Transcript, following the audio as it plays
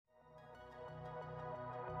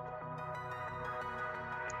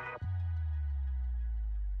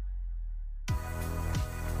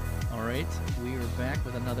right, we are back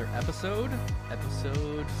with another episode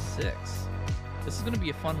 6. This is going to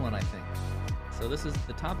be a fun one, I think. So this is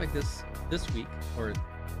the topic this week, or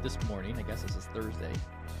this morning, I guess this is Thursday,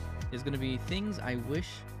 is going to be things I wish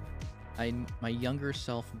my younger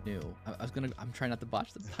self knew. I'm trying not to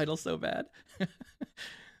botch the title so bad.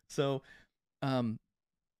 So,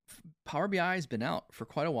 Power BI has been out for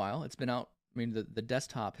quite a while. It's been out. I mean, the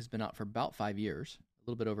desktop has been out for about 5 years,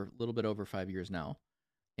 a little bit over 5 years now.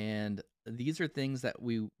 And these are things that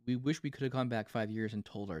we wish we could have gone back 5 years and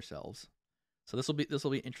told ourselves. So this will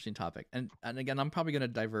be an interesting topic. And again, I'm probably going to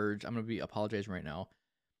diverge. I'm going to be apologizing right now.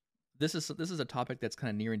 This is a topic that's kind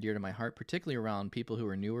of near and dear to my heart, particularly around people who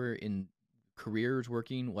are newer in careers,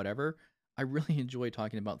 working, whatever. I really enjoy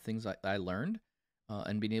talking about things I learned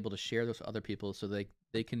and being able to share those with other people so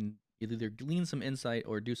they can either glean some insight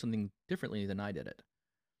or do something differently than I did it.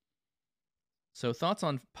 So thoughts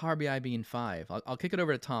on Power BI being 5? I'll kick it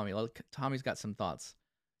over to Tommy. Tommy's got some thoughts.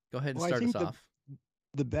 Go ahead and start us off.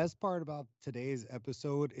 The best part about today's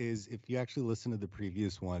episode is if you actually listen to the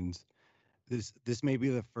previous ones, this may be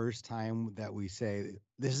the first time that we say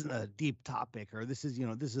this isn't a deep topic or this is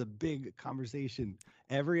a big conversation.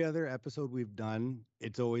 Every other episode we've done,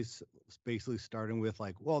 it's always basically starting with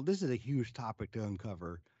like, well, this is a huge topic to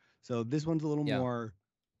uncover. So this one's a little more,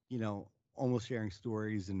 almost sharing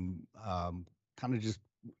stories and kind of just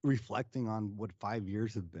reflecting on what 5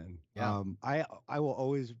 years have been. Yeah. I will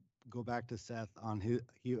always go back to Seth on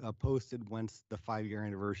he posted once the 5-year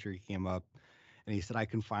anniversary came up, and he said I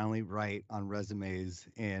can finally write on resumes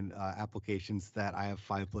and applications that I have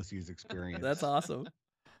 5+ years experience. That's awesome.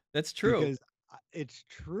 That's true. Because it's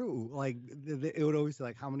true. Like it would always say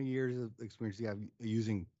like, how many years of experience do you have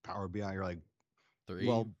using Power BI? You're like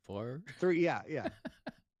 3, 4, 3. Yeah.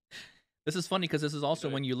 This is funny because this is also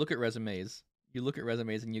when you look at resumes. You look at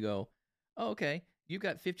resumes and you go, "Oh, okay, you've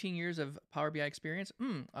got 15 years of Power BI experience.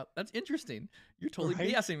 That's interesting. You're totally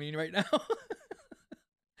BSing me right now."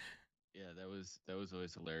 Yeah, that was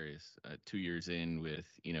always hilarious. 2 years in with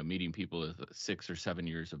meeting people with 6 or 7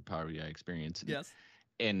 years of Power BI experience. Yes,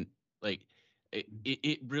 and like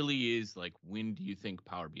it really is like, when do you think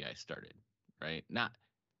Power BI started? Right?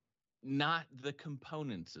 Not the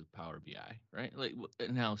components of Power BI, right? Like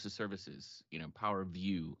analysis services, Power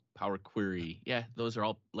View, Power Query. Yeah, those are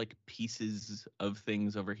all like pieces of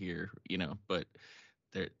things over here, but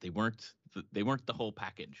they weren't the whole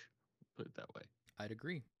package. Put it that way. I'd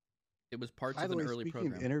agree. It was parts of an early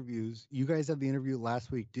program. Of interviews, you guys had the interview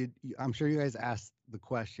last week. I'm sure you guys asked the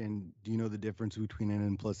question, do you know the difference between an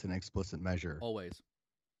implicit and explicit measure? Always.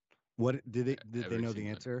 What did they know the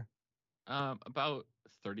answer? About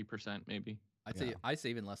 30% maybe. I'd say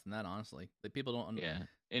even less than that, honestly. Like people don't. Yeah,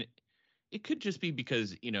 and it could just be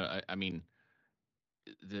because I mean,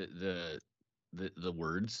 the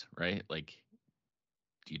words, right? Like,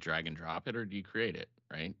 do you drag and drop it or do you create it,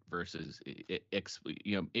 right? Versus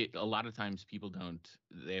a lot of times people don't.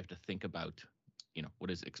 They have to think about,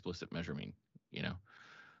 what does explicit measure mean? I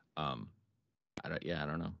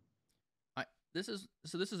don't know. This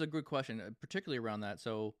is a good question, particularly around that.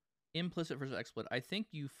 So implicit versus explicit. I think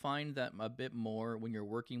you find that a bit more when you're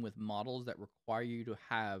working with models that require you to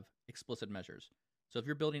have explicit measures. So if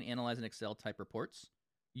you're building analyze in Excel type reports,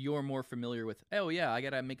 you're more familiar with, oh yeah, I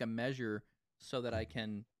got to make a measure so that I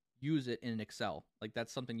can use it in Excel. Like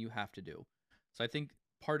that's something you have to do. So I think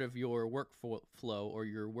part of your workflow or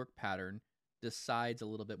your work pattern decides a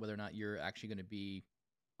little bit whether or not you're actually going to be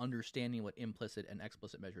understanding what implicit and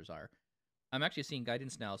explicit measures are. I'm actually seeing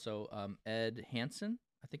guidance now. So Ed Hansen,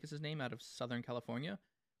 I think is his name, out of Southern California,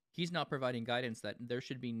 he's now providing guidance that there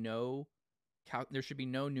should be no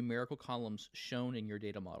numerical columns shown in your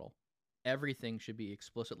data model. Everything should be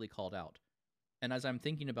explicitly called out. And as I'm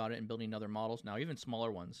thinking about it and building other models now, even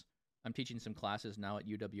smaller ones, I'm teaching some classes now at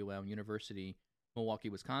UWM, University, Milwaukee,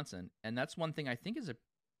 Wisconsin, and that's one thing I think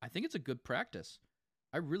it's a good practice.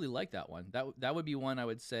 I really like that one. That would be one I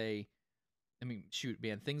would say. I mean, shoot,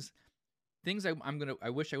 man, things I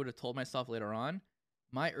wish I would have told myself later on.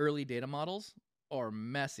 My early data models are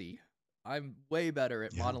messy. I'm way better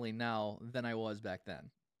at modeling now than I was back then.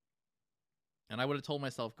 And I would have told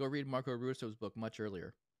myself, go read Marco Russo's book much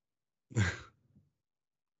earlier.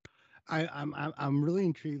 I'm really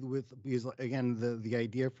intrigued with, because again, the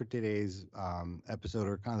idea for today's episode,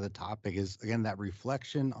 or kind of the topic, is again that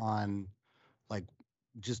reflection on like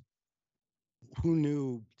just who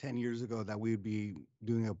knew 10 years ago that we would be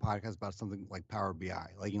doing a podcast about something like Power BI,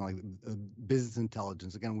 like business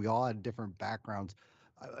intelligence. Again, we all had different backgrounds.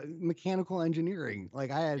 Mechanical engineering, like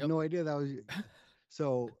I had no idea that was.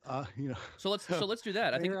 So So let's do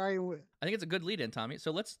that. I think it's a good lead in, Tommy.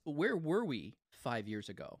 So where were we 5 years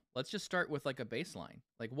ago? Let's just start with like a baseline.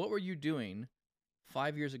 Like, what were you doing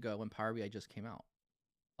 5 years ago when Power BI just came out?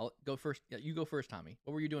 I'll go first. Yeah, you go first, Tommy.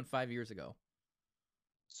 What were you doing 5 years ago?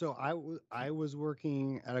 So I was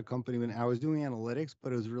working at a company when I was doing analytics,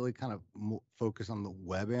 but it was really kind of focused on the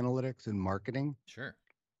web analytics and marketing. Sure.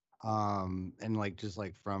 And like just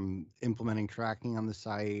like from implementing tracking on the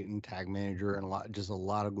site and tag manager and a lot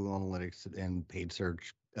of Google Analytics and paid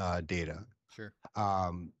search data. Sure.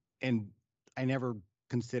 And I never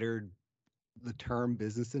considered the term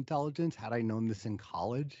business intelligence had I known this in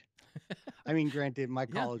college. I mean, granted, my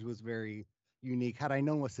Yeah. college was very unique. Had I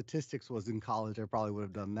known what statistics was in college, I probably would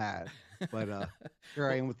have done that. But here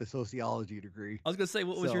I am with the sociology degree. I was gonna say,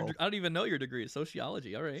 what was your? I don't even know your degree.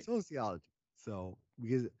 Sociology. All right. Sociology. So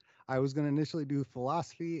because I was going to initially do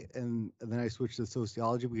philosophy, and then I switched to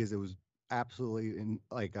sociology because it was absolutely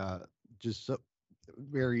just so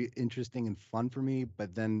very interesting and fun for me.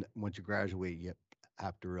 But then once you graduate, you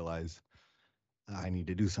have to realize I need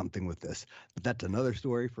to do something with this. But that's another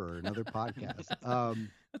story for another podcast.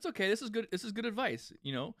 That's okay. This is good. This is good advice.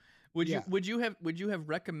 You know, would you have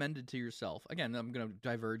recommended to yourself? Again, I'm going to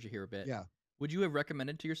diverge here a bit. Yeah. Would you have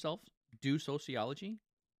recommended to yourself do sociology,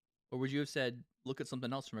 or would you have said look at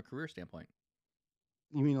something else from a career standpoint?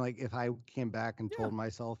 You mean like if I came back and told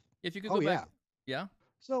myself, if you could go back? Yeah.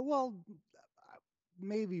 So well,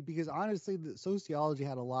 maybe because honestly, the sociology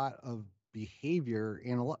had a lot of behavior,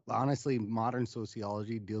 and honestly, modern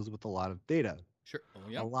sociology deals with a lot of data. Sure. Oh,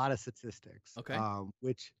 yeah. A lot of statistics. Okay.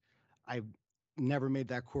 Which I never made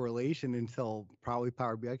that correlation until probably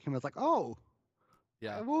Power BI came. I was like, oh,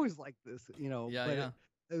 yeah, I've always liked this, you know. Yeah, but yeah.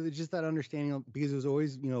 It was just that understanding because it was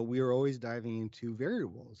always, you know, we were always diving into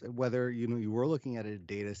variables, whether you were looking at a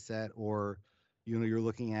data set or you're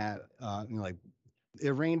looking at like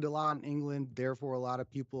it rained a lot in England, therefore a lot of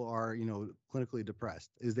people are clinically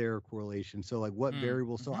depressed. Is there a correlation? So like what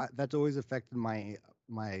variables? So that's always affected my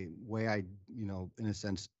way I in a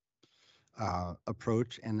sense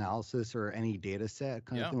approach analysis or any data set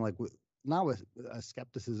kind of thing, like not with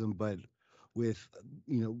skepticism, but with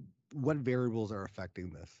what variables are affecting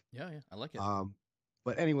this. Yeah, I like it.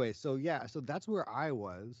 But anyway, so that's where I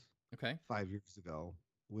was 5 years ago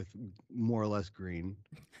with more or less green.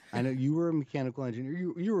 I know you were a mechanical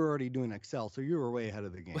engineer. You were already doing Excel, so you were way ahead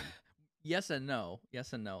of the game. Yes and no.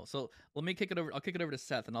 So let me kick it over. I'll kick it over to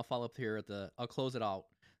Seth, and I'll follow up here I'll close it out.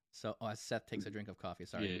 So Seth takes a drink of coffee.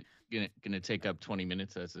 Sorry. Yeah, gonna take up 20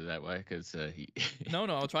 minutes. Is that why? Because No.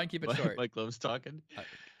 I'll try and keep it short. Mike loves talking.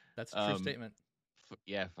 That's a true statement.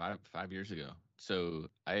 Five years ago. So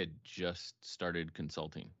I had just started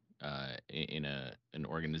consulting in an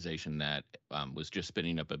organization that was just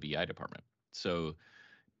spinning up a BI department. So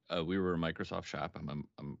we were a Microsoft shop. I'm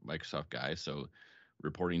a Microsoft guy. So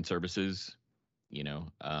reporting services,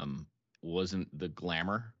 wasn't the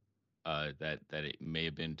glamour that it may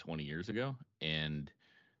have been 20 years ago, and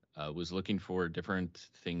was looking for different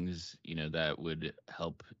things, that would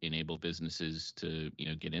help enable businesses to,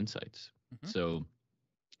 get insights. So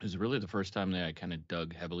it was really the first time that I kind of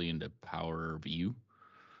dug heavily into Power View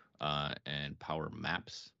and Power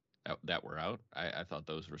Maps that were out. I thought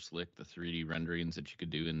those were slick, the 3D renderings that you could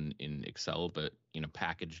do in Excel, but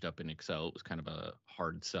packaged up in Excel. It was kind of a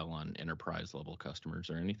hard sell on enterprise level customers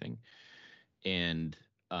or anything. And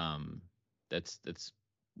that's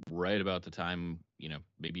right about the time,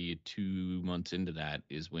 maybe 2 months into that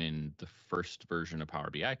is when the first version of Power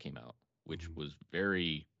BI came out, which was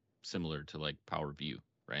very similar to like Power View,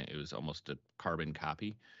 right? It was almost a carbon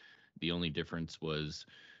copy. The only difference was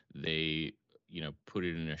they, put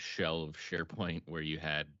it in a shell of SharePoint where you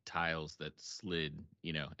had tiles that slid,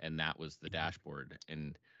 and that was the dashboard.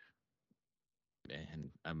 And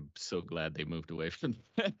I'm so glad they moved away from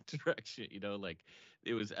that direction. Like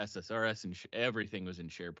it was SSRS and everything was in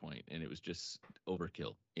SharePoint, and it was just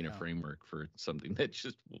overkill in a framework for something that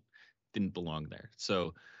just didn't belong there.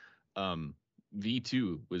 So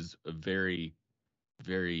V2 was a very,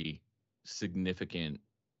 very significant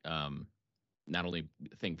not only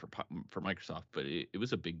thing for Microsoft, but it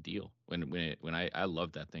was a big deal when I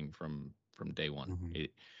loved that thing from day one.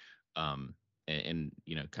 It and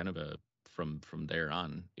kind of from there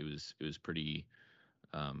on, it was pretty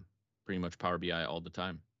much Power BI all the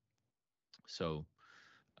time. So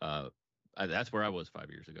that's where I was 5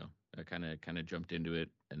 years ago. I kind of jumped into it,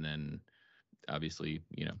 and then obviously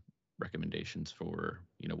recommendations for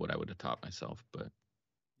what I would have taught myself, but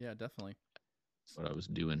yeah, definitely what I was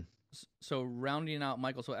doing. So rounding out,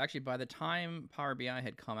 Michael, so actually by the time Power BI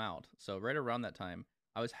had come out, so right around that time,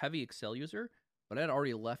 I was heavy Excel user, but I had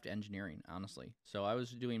already left engineering, honestly. So I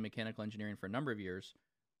was doing mechanical engineering for a number of years,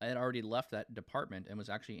 I had already left that department and was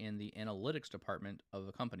actually in the analytics department of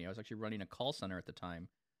the company. I was actually running a call center at the time,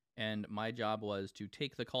 and my job was to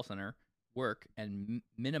take the call center work and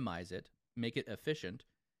minimize it, make it efficient.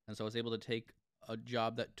 And so I was able to take a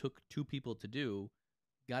job that took 2 people to do,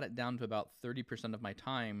 got it down to about 30% of my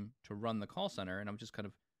time to run the call center, and I'm just kind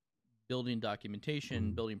of building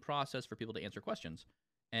documentation, building process for people to answer questions.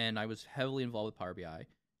 And I was heavily involved with Power BI,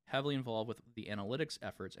 heavily involved with the analytics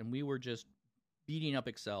efforts, and we were just beating up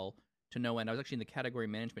Excel to no end. I was actually in the category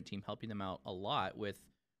management team helping them out a lot with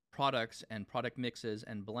products and product mixes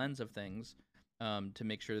and blends of things to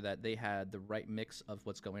make sure that they had the right mix of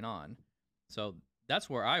what's going on. So that's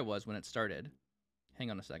where I was when it started. Hang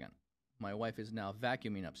on a second. My wife is now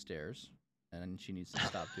vacuuming upstairs, and she needs to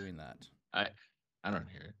stop doing that. I don't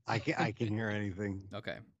hear it. I can hear anything.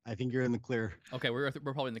 Okay. I think you're in the clear. Okay, we're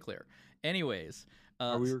probably in the clear. Anyways,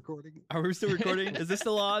 are we recording? Are we still recording? Is this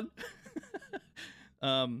still on?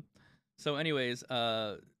 So anyways,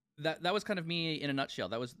 that was kind of me in a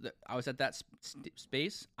nutshell. I was at that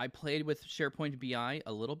space. I played with SharePoint BI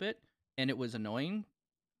a little bit, and it was annoying.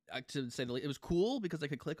 To say the least. It was cool because I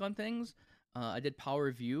could click on things. I did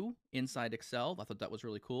Power View inside Excel. I thought that was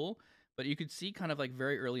really cool. But you could see kind of like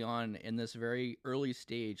very early on in this very early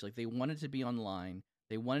stage, like they wanted to be online.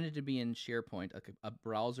 They wanted to be in SharePoint, a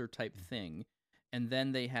browser type thing. And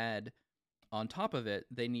then they had, on top of it,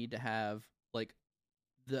 they need to have like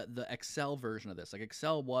the Excel version of this. Like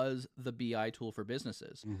Excel was the BI tool for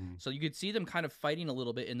businesses. Mm-hmm. So you could see them kind of fighting a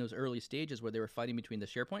little bit in those early stages where they were fighting between the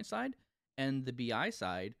SharePoint side and the BI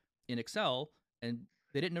side in Excel, and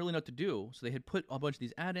they didn't really know what to do. So they had put a bunch of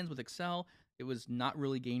these add-ins with Excel. It was not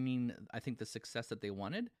really gaining, I think, the success that they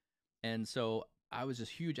wanted. And so I was this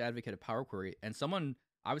huge advocate of Power Query. And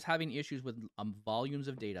I was having issues with volumes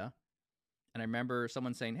of data. And I remember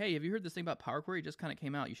someone saying, hey, have you heard this thing about Power Query? It just kind of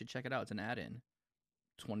came out. You should check it out. It's an add-in.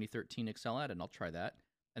 2013 Excel add-in. I'll try that.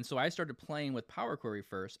 And so I started playing with Power Query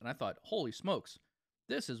first. And I thought, holy smokes,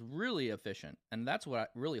 this is really efficient. And that's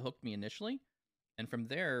what really hooked me initially. And from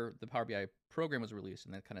there, the Power BI program was released.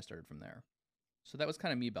 And that kind of started from there. So that was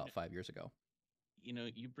kind of me about 5 years ago. You know,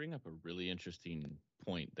 you bring up a really interesting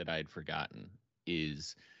point that I had forgotten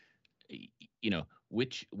is, you know,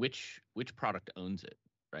 which product owns it,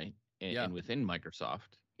 right? And within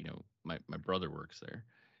Microsoft, you know, my brother works there.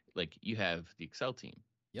 Like you have the Excel team,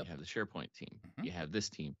 you have the SharePoint team, you have this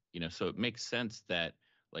team, you know, so it makes sense that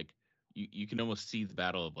like you can almost see the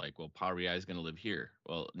battle of like, well, Power BI is going to live here.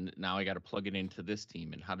 Well, now I got to plug it into this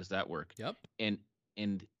team, and how does that work? Yep.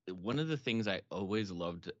 And one of the things I always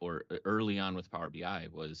loved, or early on with Power BI,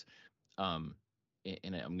 was, and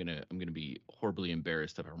I'm gonna be horribly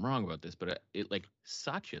embarrassed if I'm wrong about this, but it like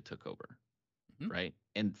Satya took over, right?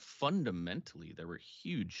 And fundamentally, there were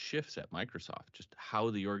huge shifts at Microsoft, just how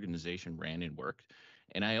the organization ran and worked.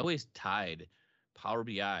 And I always tied Power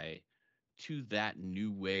BI to that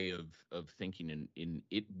new way of thinking, and in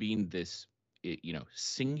it being this, you know,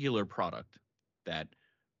 singular product that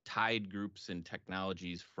tied groups and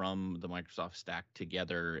technologies from the Microsoft stack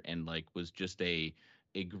together, and like was just a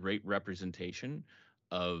great representation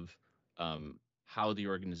of how the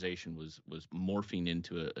organization was morphing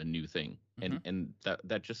into a new thing. And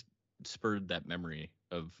that just spurred that memory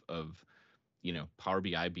of you know, Power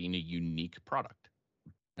BI being a unique product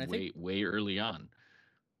way early on.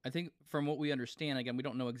 I think from what we understand, again, we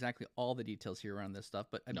don't know exactly all the details here around this stuff,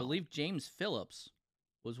 but I believe James Phillips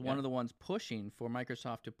was one of the ones pushing for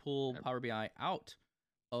Microsoft to pull Power BI out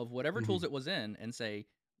of whatever tools it was in and say,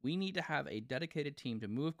 we need to have a dedicated team to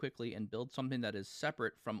move quickly and build something that is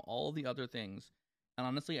separate from all the other things. And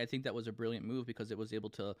honestly, I think that was a brilliant move because it was able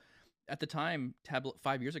to, at the time, Tableau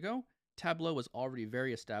 5 years ago, Tableau was already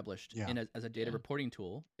very established as a data reporting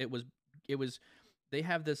tool. It was, they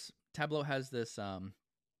have this, Tableau has this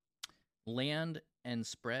land and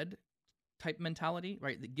spread type mentality,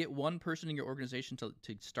 right? Get one person in your organization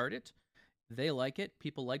to start it. They like it.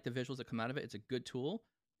 People like the visuals that come out of it. It's a good tool.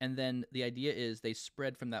 And then the idea is they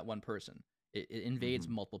spread from that one person. It invades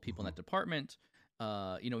multiple people in that department.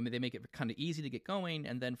 You know, they make it kind of easy to get going.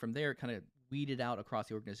 And then from there, kind of weed it out across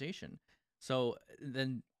the organization. So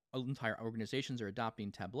then entire organizations are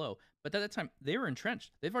adopting Tableau. But at that time, they were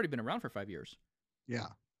entrenched. They've already been around for 5 years. Yeah.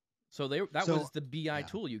 So that was the BI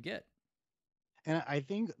tool you get. And I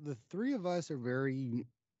think the three of us are very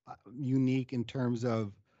unique in terms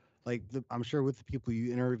of, like, I'm sure with the people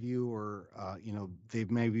you interview, or you know, they've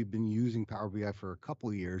maybe been using Power BI for a couple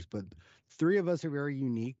of years, but three of us are very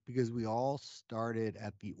unique because we all started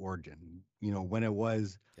at the origin. You know, when it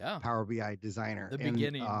was Power BI Designer, the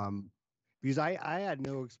beginning. Because I had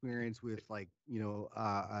no experience with, like, you know,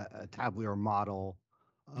 a tabular model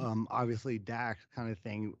obviously DAX kind of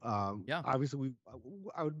thing. Yeah. Obviously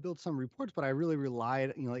I would build some reports, but I really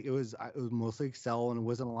relied, like it was mostly Excel and it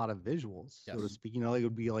wasn't a lot of visuals, so to Yes. speak. Like it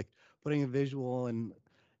would be like putting a visual and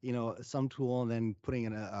some tool and then putting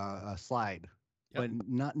in a slide, Yep.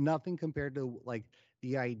 but nothing compared to like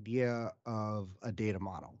the idea of a data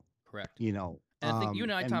model. Correct. You know, And I think you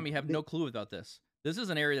and I, and Tommy, have no clue about this. This is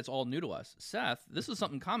an area that's all new to us. Seth, this is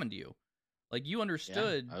something common to you. Like you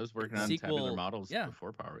understood. I was working on tabular models yeah.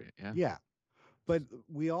 before Power BI. Yeah. But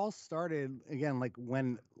we all started again, like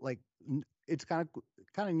when it's kind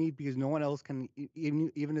of neat because no one else can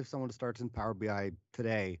even if someone starts in Power BI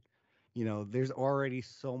today, there's already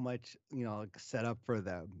so much like set up for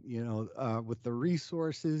them. With the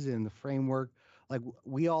resources and the framework. Like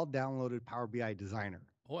we all downloaded Power BI Designer.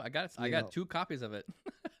 Oh, I got it. I got 2 copies of it.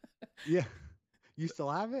 Yeah. You still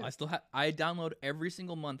have it? I still have. I download every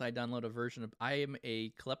single month. I download a version of. I am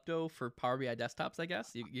a klepto for Power BI desktops. I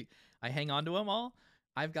guess I hang on to them all.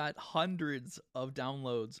 I've got hundreds of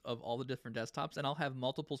downloads of all the different desktops, and I'll have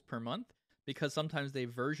multiples per month because sometimes they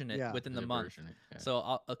version it within the month.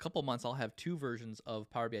 So a couple months, I'll have 2 versions of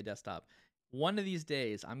Power BI desktop. One of these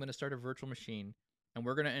days, I'm going to start a virtual machine. And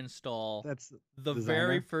we're going to install the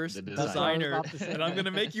very first designer. And I'm going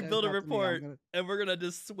to make you build a report. And we're going to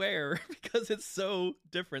just swear because it's so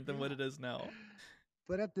different than what it is now.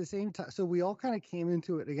 But at the same time, so we all kind of came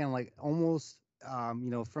into it again, like almost,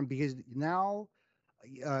 because now,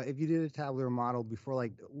 if you did a tabular model before,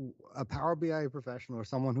 like a Power BI professional or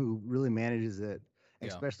someone who really manages it,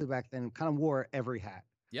 especially back then, kind of wore every hat.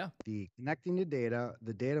 Yeah. The connecting to data,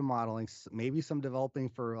 the data modeling, maybe some developing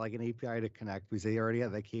for like an API to connect because they already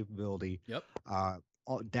have that capability. Yep.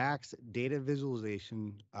 DAX, data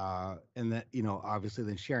visualization, and that, obviously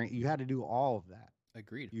then sharing. You had to do all of that.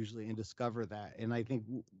 Agreed. Usually and discover that. And I think,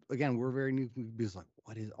 again, we're very new because like,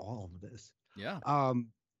 what is all of this? Yeah.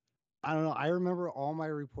 I don't know. I remember all my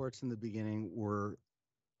reports in the beginning were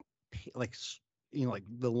like, like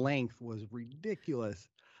the length was ridiculous.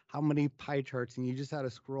 How many pie charts, and you just had to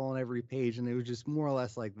scroll on every page, and it was just more or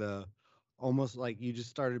less like almost like you just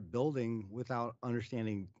started building without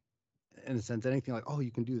understanding, in a sense, anything. Like, oh,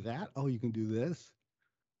 you can do that. Oh, you can do this.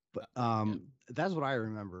 But that's what I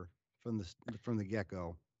remember from the get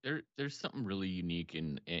go. There's something really unique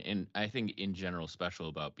and I think in general special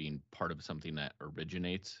about being part of something that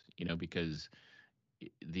originates. Because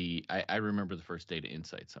I remember the first Data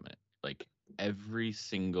Insight Summit. Like every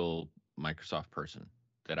single Microsoft person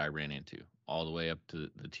that I ran into, all the way up to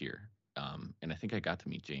the tier, and I think I got to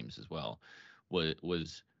meet James as well,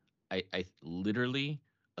 was I literally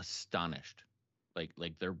astonished,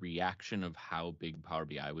 like their reaction of how big Power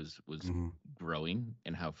BI was growing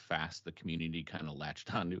and how fast the community kind of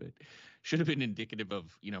latched onto it. Should have been indicative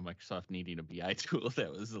of Microsoft needing a BI tool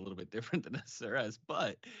that was a little bit different than SRS,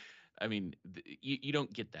 but I mean you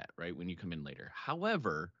don't get that right when you come in later.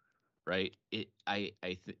 However, right?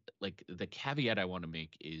 Like the caveat I want to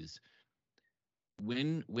make is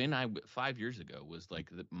when I 5 years ago was like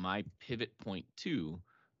my pivot point too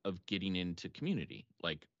of getting into community.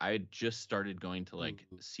 Like I had just started going to like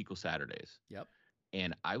SQL Saturdays. Yep.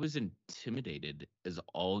 And I was intimidated as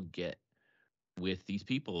all get with these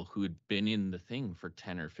people who had been in the thing for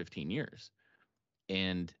 10 or 15 years.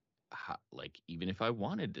 And like, even if I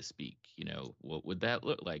wanted to speak, what would that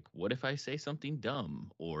look like? What if I say something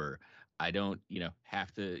dumb or I don't,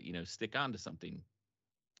 have to, stick on to something?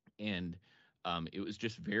 And it was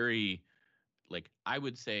just very, like, I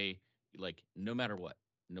would say, like, no matter what,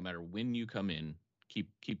 no matter when you come in, keep,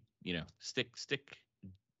 stick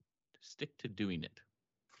to doing it.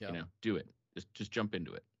 Yeah. Do it. Just jump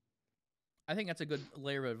into it. I think that's a good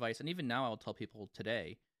layer of advice. And even now I'll tell people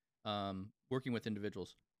today, working with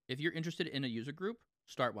individuals, if you're interested in a user group,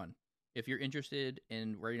 start one. If you're interested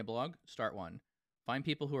in writing a blog, start one. Find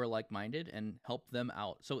people who are like-minded and help them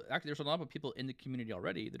out. So actually, there's a lot of people in the community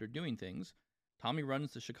already that are doing things. Tommy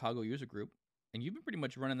runs the Chicago user group, and you've been pretty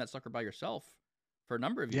much running that sucker by yourself for a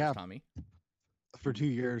number of years, Tommy. For 2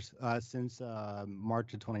 years, since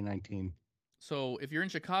March of 2019. So if you're in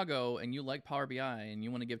Chicago and you like Power BI and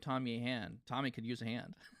you want to give Tommy a hand, Tommy could use a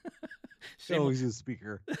hand. So he's a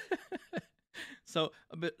speaker. So,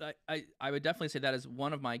 but I would definitely say that is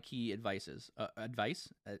one of my key pieces of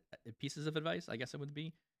advice, I guess it would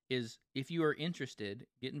be, is if you are interested,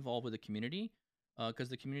 get involved with the community, because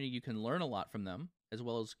the community, you can learn a lot from them, as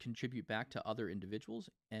well as contribute back to other individuals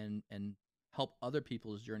and help other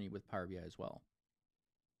people's journey with Power BI as well.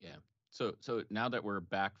 Yeah. So now that we're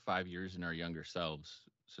back 5 years in our younger selves,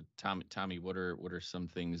 so Tommy, what are some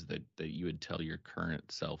things that you would tell your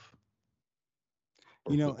current self?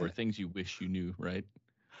 Or things you wish you knew, right?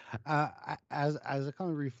 As I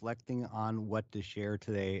kind of reflecting on what to share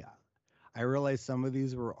today, I realize some of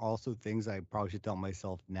these were also things I probably should tell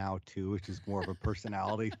myself now too, which is more of a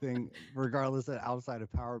personality thing, regardless of outside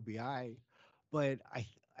of Power BI. But I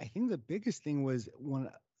think the biggest thing was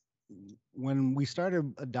when we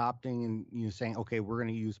started adopting and saying, okay, we're going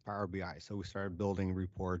to use Power BI. So we started building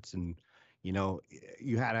reports, and you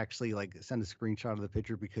had to actually like send a screenshot of the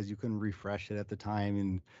picture because you couldn't refresh it at the time,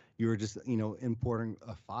 and you were just importing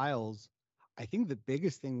files. I think the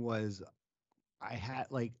biggest thing was I had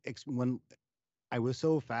like when I was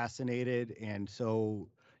so fascinated and so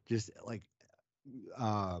just like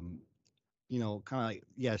um kind of like,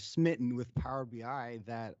 yeah, smitten with Power BI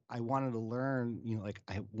that I wanted to learn, like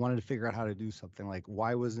I wanted to figure out how to do something. Like,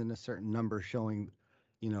 why wasn't a certain number showing,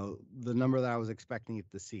 the number that I was expecting it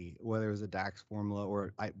to see, whether it was a DAX formula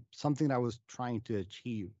or something that I was trying to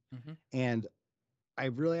achieve. Hmm. And I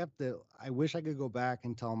really I wish I could go back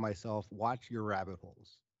and tell myself, watch your rabbit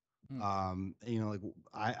holes. Mm.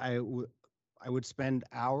 Like I would spend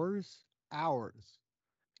hours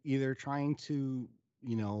either trying to,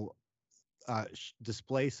 you know,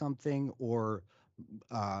 display something or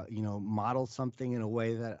model something in a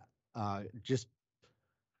way that just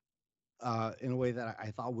in a way that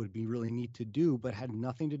I thought would be really neat to do, but had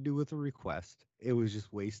nothing to do with the request. It was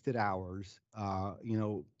just wasted hours,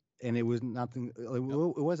 and it was nothing.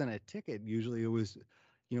 Yep. It wasn't a ticket. Usually, it was,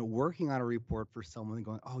 working on a report for someone and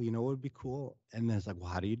going, "Oh, what would be cool?" And then it's like, "Well,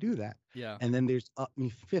 how do you do that?" Yeah. And then there's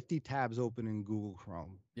 50 tabs open in Google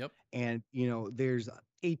Chrome, Yep. and there's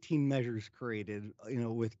 18 measures created,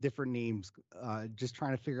 with different names, just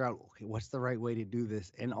trying to figure out, okay, what's the right way to do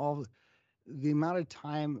this, and all the amount of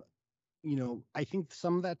time, I think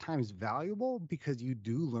some of that time is valuable because you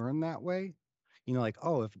do learn that way. Like,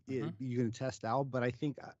 oh, if Hmm. you can test out, but I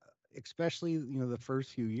think especially the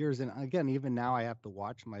first few years, and again, even now I have to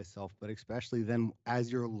watch myself, but especially then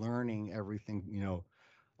as you're learning everything,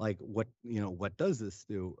 like what does this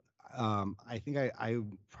do? I think I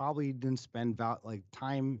probably didn't spend like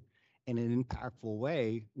time in an impactful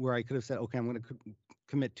way where I could have said, okay, I'm going to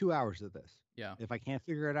commit 2 hours to this. Yeah. If I can't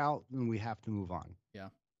figure it out, then we have to move on. Yeah.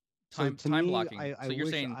 So Time to time me, blocking. I So wish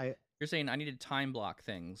you're saying I need to time block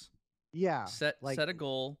things. yeah, like Set a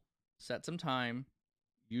goal, set some time,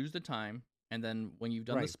 use the time, and then when you've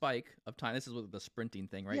done the right, spike of time, this is with the sprinting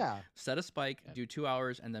thing, right? yeah, Set a spike, Yeah. do 2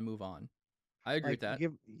 hours, and then move on. I agree like with that.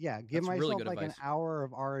 give That's really myself good like an advice. hour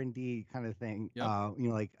of R&D kind of thing, Yep.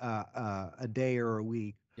 like a day or a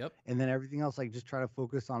week, Yep. and then everything else, like just try to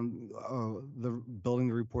focus on the building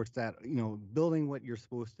the reports that building what you're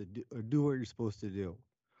supposed to do or do what you're supposed to do.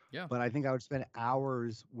 Yeah. But I think I would spend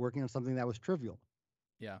hours working on something that was trivial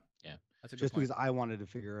Yeah. Yeah. That's a good just point. because I wanted to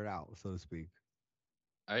figure it out, so to speak.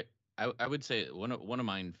 I, I would say one of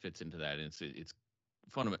mine fits into that, and it's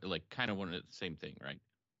fundamental, like kind of one of the same thing, right?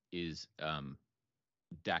 Is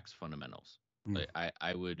DAX fundamentals. Mm. Like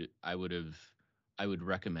I would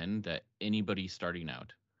recommend that anybody starting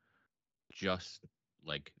out just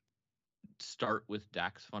like start with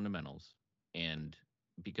DAX fundamentals, and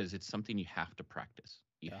because it's something you have to practice.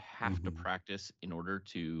 You Yeah. have to Mhm. practice in order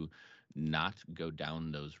to not go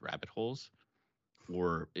down those rabbit holes,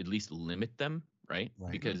 or at least limit them, right? Right.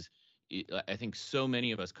 Hmm. Because I think so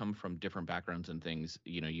many of us come from different backgrounds and things.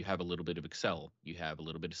 You have a little bit of Excel, you have a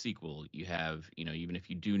little bit of SQL, you have, even if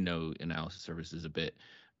you do know analysis services a bit,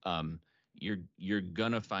 um, you're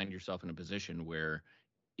gonna find yourself in a position where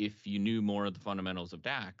if you knew more of the fundamentals of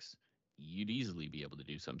DAX, you'd easily be able to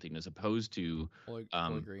do something as opposed to Totally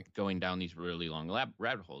agree. going down these really long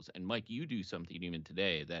rabbit holes. And Mike, you do something even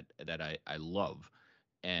today that I love,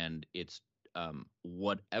 and it's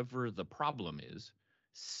whatever the problem is,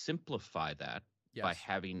 simplify that by Yes.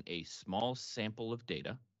 having a small sample of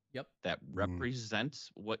data Yep. that Mm.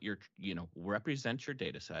 represents what you're, represents your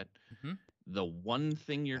data set, Hmm. the one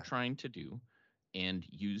thing you're Yeah. trying to do, and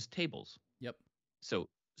use tables. Yep. So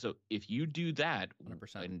if you do that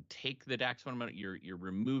 100%. and take the DAX fundamental, you're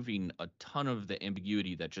removing a ton of the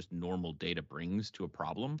ambiguity that just normal data brings to a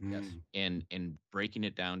problem, Yes. Mm. and breaking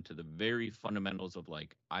it down to the very fundamentals of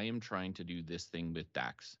like, I am trying to do this thing with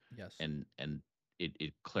DAX, Yes. and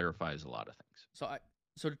it clarifies a lot of things.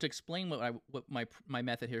 So to explain what my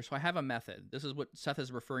method here. So I have a method. This is what Seth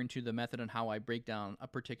is referring to, the method and how I break down a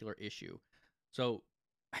particular issue. So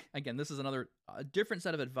again, this is a different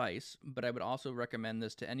set of advice, but I would also recommend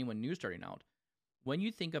this to anyone new starting out. When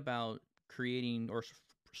you think about creating or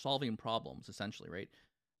solving problems, essentially, right?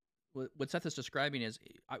 What Seth is describing is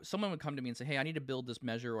someone would come to me and say, "Hey, I need to build this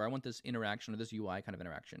measure, or I want this interaction or this UI kind of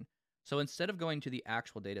interaction." So instead of going to the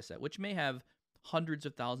actual data set, which may have hundreds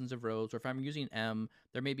of thousands of rows, or if I'm using M,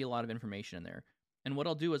 there may be a lot of information in there. And what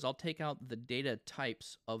I'll do is I'll take out the data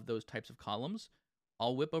types of those types of columns.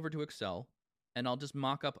 I'll whip over to Excel and I'll just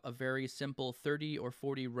mock up a very simple 30 or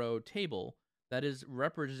 40 row table that is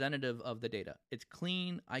representative of the data. It's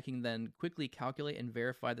clean. I can then quickly calculate and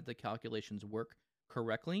verify that the calculations work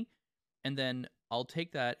correctly. And then I'll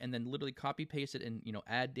take that and then literally copy paste it and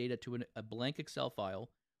add data to a blank Excel file,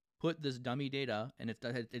 put this dummy data, and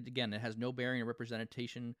again, it has no bearing or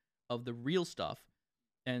representation of the real stuff.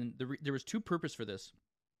 And there was two purposes for this.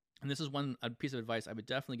 And this is a piece of advice I would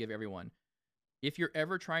definitely give everyone. If you're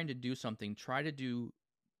ever trying to do something, try to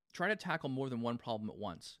tackle more than one problem at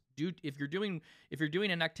once. If you're doing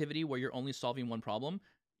an activity where you're only solving one problem,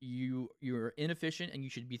 you're inefficient, and you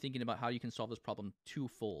should be thinking about how you can solve this problem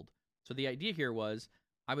twofold. So the idea here was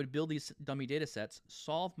I would build these dummy data sets,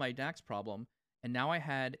 solve my DAX problem, and now I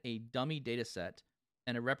had a dummy data set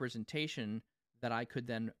and a representation that I could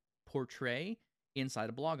then portray inside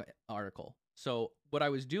a blog article. So what I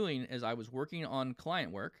was doing is I was working on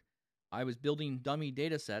client work. I was building dummy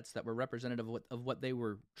data sets that were representative of what they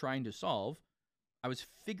were trying to solve. I was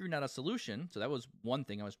figuring out a solution. So that was one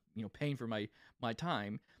thing. I was paying for my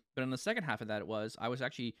time. But on the second half of that, I was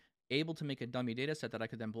actually able to make a dummy data set that I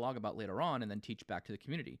could then blog about later on and then teach back to the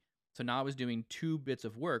community. So now I was doing two bits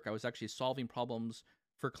of work. I was actually solving problems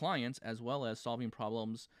for clients as well as solving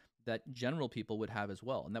problems that general people would have as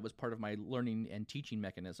well. And that was part of my learning and teaching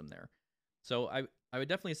mechanism there. So I would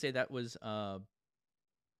definitely say that was a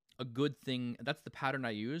good thing. That's the pattern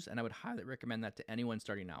I use, and I would highly recommend that to anyone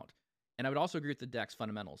starting out. And I would also agree with the DAX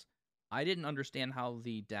fundamentals. I didn't understand how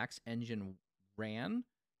the DAX engine ran,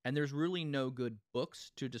 and there's really no good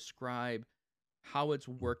books to describe how it's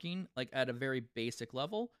working, like at a very basic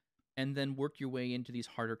level, and then work your way into these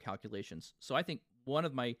harder calculations. So I think one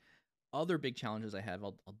of my other big challenges I have,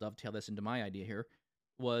 I'll dovetail this into my idea here,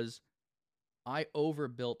 was I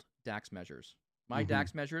overbuilt DAX measures. My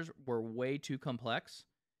DAX measures were way too complex.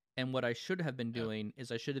 And what I should have been doing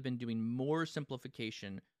is I should have been doing more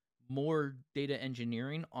simplification, more data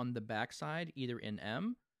engineering on the backside, either in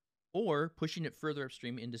M or pushing it further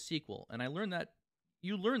upstream into SQL. And I learned that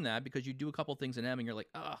you learn that because you do a couple things in M and you're like,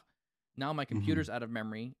 now my computer's out of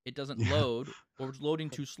memory. It doesn't load, or it's loading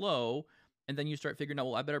too slow. And then you start figuring out,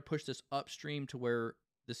 well, I better push this upstream to where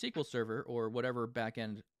the SQL server or whatever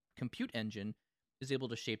backend compute engine is able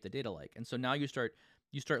to shape the data like. And so now you start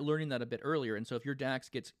learning that a bit earlier. And so if your DAX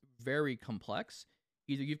gets very complex,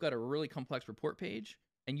 either you've got a really complex report page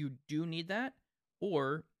and you do need that,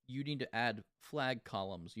 or you need to add flag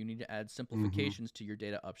columns. You need to add simplifications to your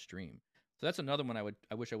data upstream. So that's another one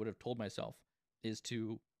I wish I would have told myself, is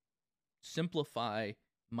to simplify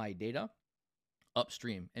my data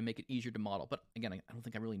upstream and make it easier to model. But again, I don't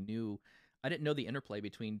think I didn't know the interplay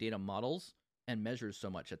between data models and measures so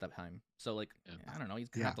much at that time. So I don't know, you're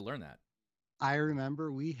gonna have to learn that. I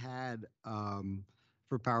remember we had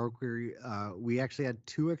for Power Query, we actually had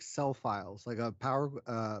two Excel files, like a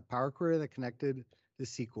Power Query that connected to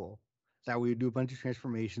SQL, that we would do a bunch of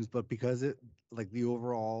transformations. But because the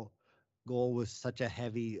overall goal was such a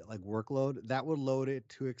heavy workload, that would load it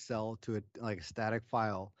to Excel to a static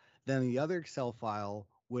file. Then the other Excel file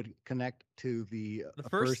would connect to the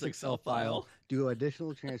first Excel file, do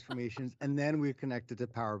additional transformations, and then we connect it to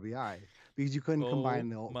Power BI because you couldn't combine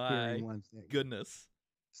the whole query in one thing. Goodness.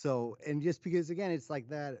 So, and just because again, it's like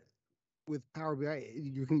that with Power BI,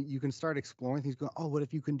 you can start exploring things. Going, oh, what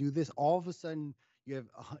if you can do this? All of a sudden, you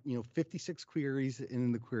have 56 queries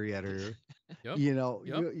in the query editor. Yep.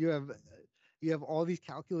 You have all these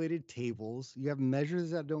calculated tables. You have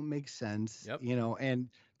measures that don't make sense. Yep. And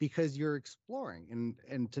because you're exploring,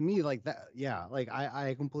 and to me, like that, yeah,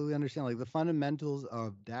 I completely understand the fundamentals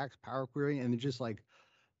of DAX, Power Query, and just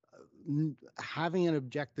having an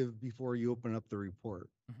objective before you open up the report.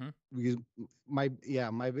 Because my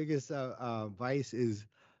biggest vice is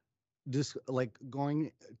just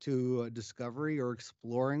going to discovery or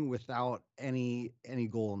exploring without any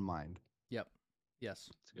goal in mind. Yep. Yes.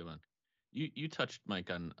 That's a good one. You touched, Mike,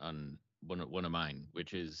 on one of mine,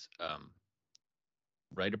 which is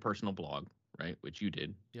write a personal blog, right? Which you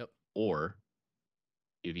did. Yep. Or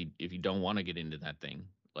if you don't want to get into that thing,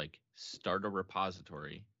 start a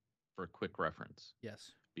repository for quick reference.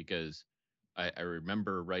 Yes. Because I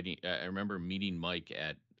remember meeting Mike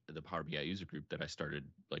at the Power BI user group that I started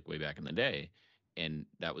way back in the day, and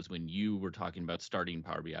that was when you were talking about starting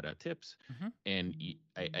Power BI.tips. Mm-hmm. And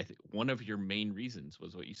I think one of your main reasons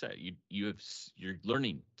was what you said. You're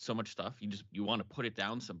learning so much stuff. You want to put it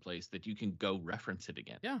down someplace that you can go reference it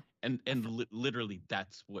again. Yeah. And literally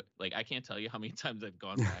that's what, like, I can't tell you how many times I've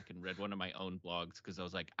gone back and read one of my own blogs because I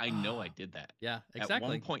was like, I know I did that. Yeah, exactly. At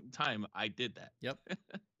one point in time, I did that. Yep.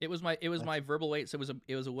 It was my verbal weight. So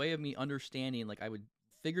it was a way of me understanding. Like I would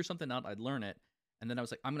figure something out, I'd learn it, and then I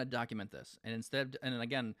was like, I'm going to document this. And and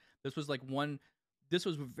again, this was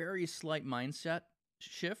a very slight mindset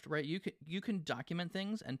shift, right? You can document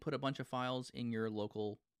things and put a bunch of files in your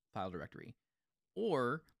local file directory,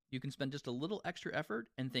 or you can spend just a little extra effort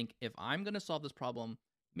and think, if I'm going to solve this problem,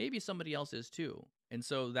 maybe somebody else is too. And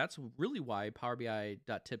so that's really why Power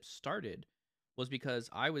BI.tips started, was because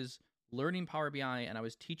I was learning Power BI and I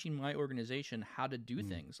was teaching my organization how to do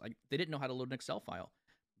things. Like they didn't know how to load an Excel file.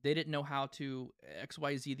 They didn't know how to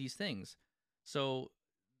XYZ these things. So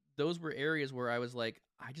those were areas where I was like,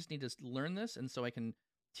 I just need to learn this, and so I can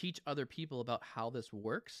teach other people about how this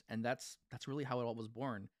works. And that's really how it all was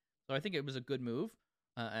born. So I think it was a good move,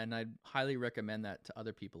 and I'd highly recommend that to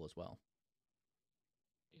other people as well.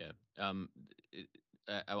 Yeah.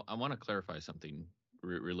 I want to clarify something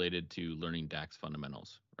related to learning DAX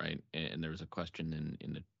fundamentals, right? And there was a question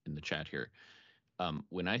in the chat here.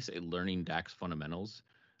 When I say learning DAX fundamentals,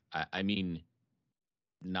 I mean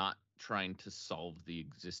not trying to solve the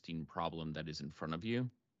existing problem that is in front of you.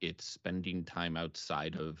 It's spending time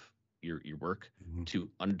outside of your work to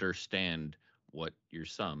understand what your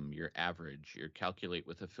sum, your average, your calculate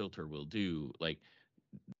with a filter will do. Like,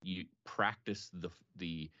 you practice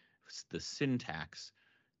the syntax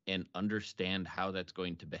and understand how that's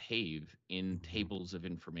going to behave in tables of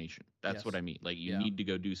information. That's what I mean. Like, you need to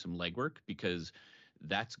go do some legwork, because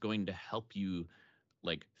that's going to help you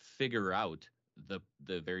like figure out the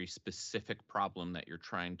very specific problem that you're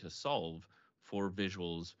trying to solve for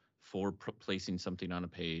visuals, for placing something on a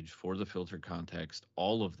page, for the filter context,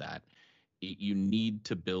 all of that. You need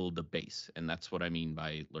to build a base, and that's what I mean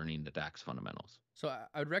by learning the DAX fundamentals. So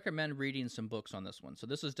I would recommend reading some books on this one. So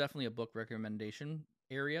this is definitely a book recommendation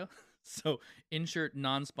area. So insert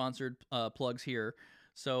non-sponsored plugs here.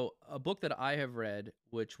 So a book that I have read,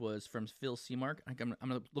 which was from Phil Seamark. I'm going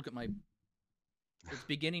to look at my...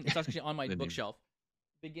 It's actually on my bookshelf.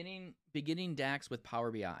 Beginning DAX with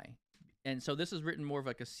Power BI. And so this is written more of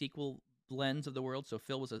like a SQL lens of the world. So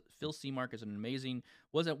Phil Seamark is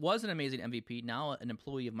was an amazing MVP, now an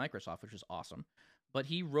employee of Microsoft, which is awesome. But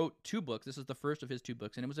he wrote 2 books. This is the first of his 2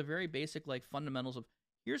 books, and it was a very basic like fundamentals of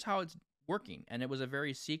here's how it's working, and it was a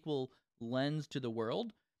very SQL lens to the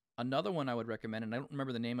world. Another one I would recommend, and I don't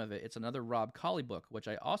remember the name of it, it's another Rob Colley book, which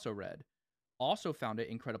I also read. Also found it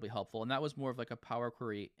incredibly helpful, and that was more of like a Power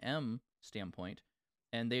Query M standpoint,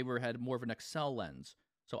 and they had more of an Excel lens.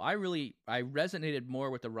 So I resonated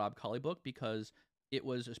more with the Rob Colley book because it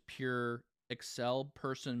was a pure Excel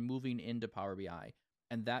person moving into Power BI,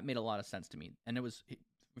 and that made a lot of sense to me. And it was,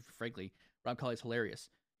 frankly, Rob Colley's hilarious.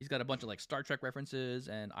 He's got a bunch of like Star Trek references,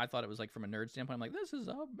 and I thought it was like from a nerd standpoint, I'm like, this is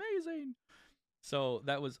amazing. So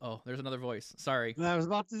that was, there's another voice. Sorry. I was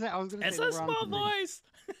about to say, it's a small voice.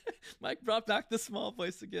 Mike brought back the small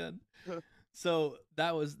voice again. So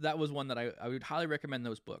that was one that I would highly recommend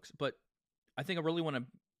those books. But I think I really want to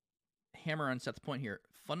hammer on Seth's point here.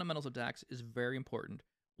 Fundamentals of DAX is very important.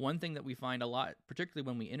 One thing that we find a lot, particularly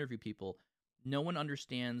when we interview people, no one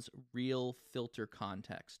understands real filter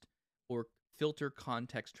context or filter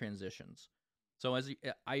context transitions. So as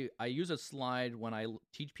I use a slide when I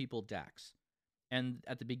teach people DAX. And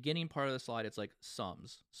at the beginning part of the slide, it's like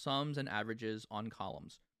sums and averages on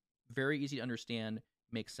columns. Very easy to understand,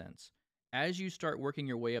 makes sense. As you start working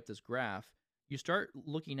your way up this graph, you start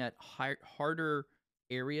looking at harder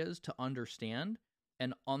areas to understand.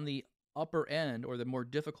 And on the upper end, or the more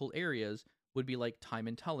difficult areas, would be like time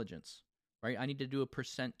intelligence, right? I need to do a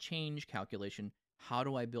percent change calculation. How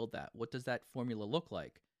do I build that? What does that formula look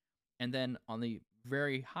like? And then on the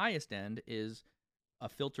very highest end is a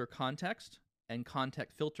filter context and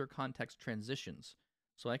filter context transitions.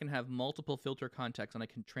 So I can have multiple filter contexts, and I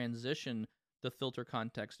can transition the filter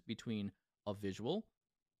context between a visual,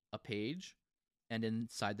 a page, and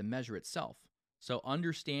inside the measure itself. So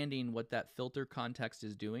understanding what that filter context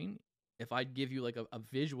is doing, if I give you like a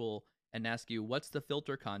visual and ask you, what's the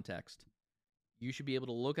filter context? You should be able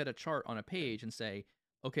to look at a chart on a page and say,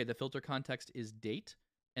 okay, the filter context is date,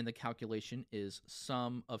 and the calculation is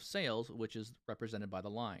sum of sales, which is represented by the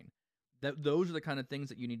line. Those are the kind of things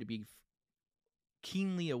that you need to be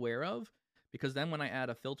keenly aware of, because then when I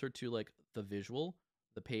add a filter to like the visual,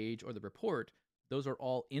 the page, or the report, those are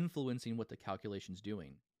all influencing what the calculation's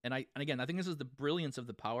doing. And again, I think this is the brilliance of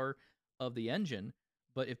the power of the engine.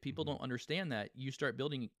 But if people Mhm. don't understand that, you start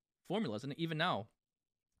building formulas, and even now,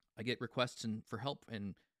 I get requests for help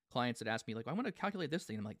and clients that ask me like, "I want to calculate this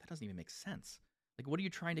thing." I'm like, "That doesn't even make sense. Like, what are you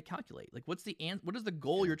trying to calculate? Like, what is the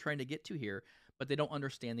goal Yeah. you're trying to get to here?" But they don't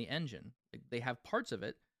understand the engine. Like, they have parts of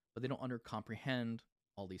it, but they don't comprehend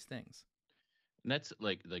all these things. And that's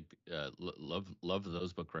love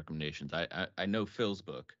those book recommendations. I know Phil's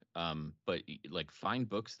book, but like find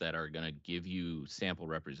books that are gonna give you sample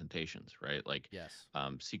representations, right? Like Yes.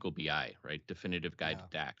 SQL BI, right? Definitive Guide to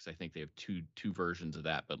Yeah. DAX. I think they have two versions of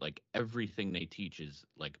that, but like everything they teach is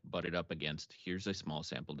like butted up against here's a small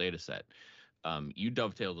sample data set. You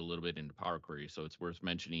dovetailed a little bit into Power Query, so it's worth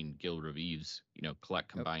mentioning Gil Ravive's, collect,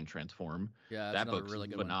 Yep. combine, transform. Yeah, that's That another book's really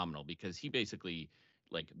good one. phenomenal because he basically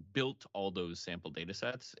like built all those sample data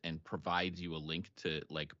sets and provides you a link to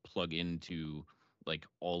like plug into like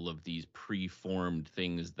all of these preformed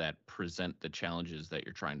things that present the challenges that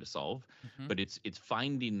you're trying to solve. Mm-hmm. But it's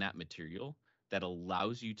finding that material that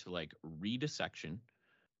allows you to like read a section,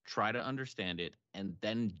 try to understand it, and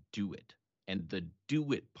then do it. And the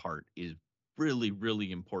do it part is really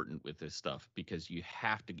really important with this stuff because you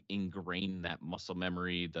have to ingrain that muscle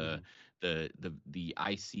memory, Mhm. the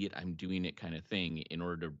I see it, I'm doing it kind of thing in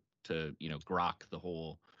order to grok the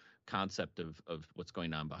whole concept of what's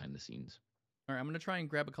going on behind the scenes. All right, I'm going to try and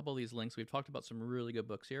grab a couple of these links. We've talked about some really good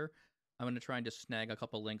books here. I'm going to try and just snag a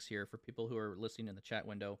couple links here for people who are listening in the chat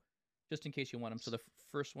window, just in case you want them. So the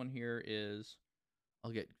first one here is,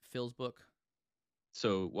 I'll get Phil's book.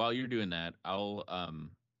 So while you're doing that,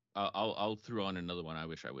 I'll throw on another one.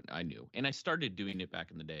 I knew, and I started doing it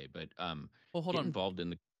back in the day, but Oh, hold get on. involved in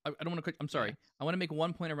the I don't want to. I'm yeah. sorry. I want to make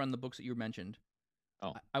one point around the books that you mentioned.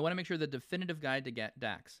 Oh, I want to make sure the definitive guide to get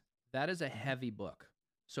DAX. That is a heavy book,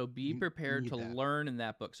 so be You prepared need to that. learn in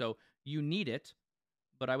that book. So you need it,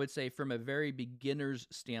 but I would say from a very beginner's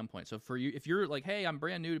standpoint. So for you, if you're like, "Hey, I'm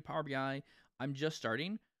brand new to Power BI, I'm just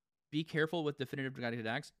starting," be careful with definitive guide to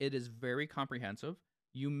DAX. It is very comprehensive.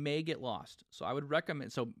 You may get lost. So I would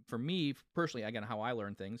recommend. So for me personally, again, how I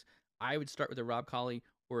learn things, I would start with a Rob Colley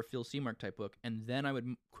or a Phil Seamark type book, and then I would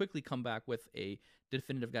quickly come back with a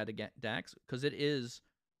definitive guide to get DAX because it is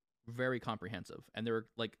very comprehensive, and they're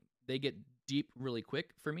like they get deep really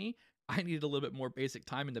quick for me. I needed a little bit more basic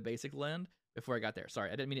time in the basic land before I got there. Sorry,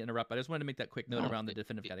 I didn't mean to interrupt, but I just wanted to make that quick note no, around the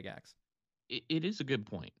definitive guide to DAX. it is a good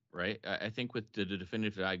point, right? I think with the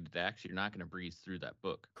definitive guide to DAX, you're not going to breeze through that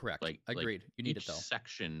book. Correct. Like Agreed. You need it each though.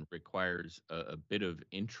 section requires a bit of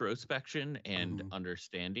introspection and Mhm.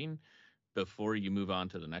 understanding before you move on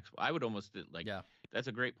to the next one. I would almost like Yeah. that's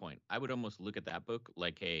a great point. I would almost look at that book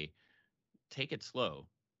like a take it slow,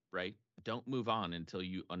 right? Don't move on until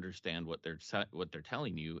you understand what they're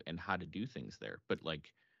telling you and how to do things there. But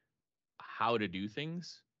like how to do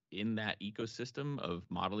things in that ecosystem of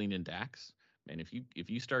modeling in DAX, man, if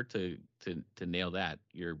you start to nail that,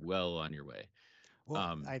 you're well on your way. Well,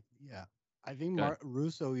 Um, I think Go ahead.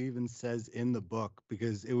 Russo even says in the book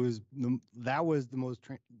because it was that was the most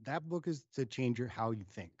that book is to change how you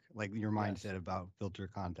think, like your Yes. mindset about filter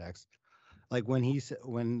context. Like when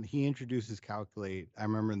he introduces calculate, I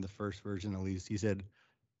remember in the first version at least he said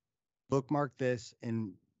bookmark this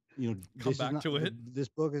and Come this is back not to it. this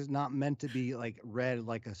book is not meant to be like read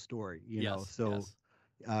like a story, Yes. so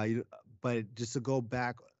Yes. but just to go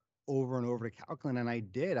back over and over to Calculin, and I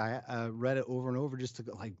did. I read it over and over just to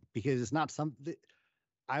like because it's not something.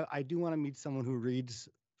 I do want to meet someone who reads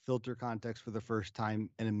filter context for the first time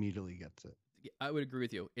and immediately gets it. I would agree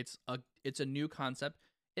with you. It's a new concept.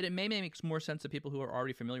 It may make more sense to people who are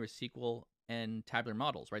already familiar with SQL and tabular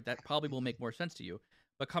models, right? That probably will make more sense to you.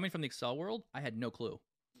 But coming from the Excel world, I had no clue.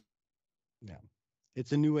 Yeah,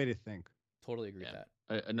 it's a new way to think. Totally agree Yeah.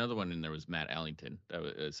 with that. Another one in there was Matt Allington.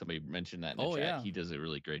 Somebody mentioned that in the Oh chat. yeah. He does a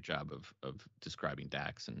really great job of describing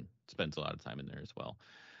DAX and spends a lot of time in there as well.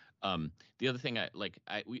 The other thing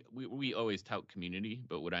we always tout community,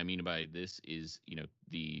 but what I mean by this is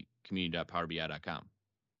the community.powerbi.com.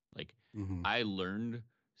 Like Hmm. I learned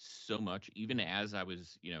so much even as I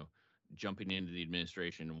was jumping into the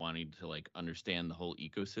administration and wanting to like understand the whole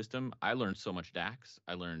ecosystem. I learned so much DAX.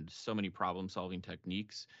 I learned so many problem solving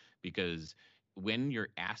techniques because when you're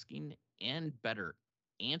asking and better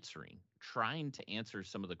answering, trying to answer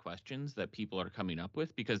some of the questions that people are coming up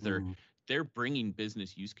with because Hmm. they're bringing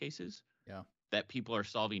business use cases Yeah. that people are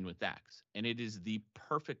solving with DAX. And it is the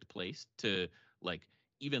perfect place to like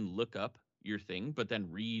even look up your thing, but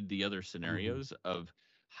then read the other Hmm. scenarios of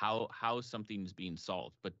how something's being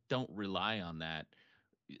solved. But don't rely on that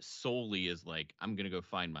solely as like, I'm gonna go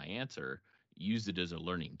find my answer. Use it as a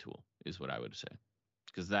learning tool, is what I would say.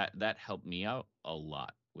 Because that helped me out a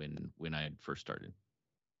lot. when I had first started.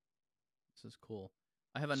 This is cool.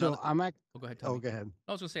 I have So another. I'm at. Oh, go ahead, Tommy. Oh, go ahead.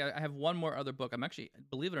 I was gonna say I have one more other book. I'm actually,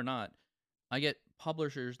 believe it or not, I get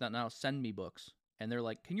publishers that now send me books, and they're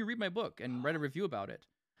like, "Can you read my book and write a review about it?"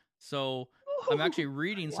 So I'm actually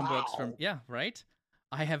reading some books from. Wow. Yeah, right.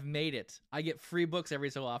 I have made it. I get free books every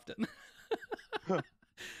so often.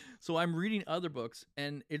 So I'm reading other books,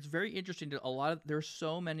 and it's very interesting. There's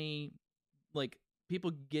so many like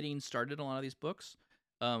people getting started on a lot of these books.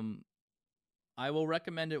 I will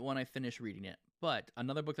recommend it when I finish reading it. But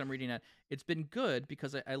another book that I'm reading it's been good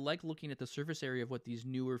because I like looking at the surface area of what these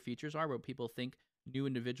newer features are, what people think new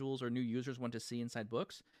individuals or new users want to see inside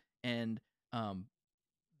books. And I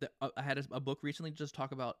had a book recently just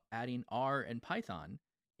talk about adding R and Python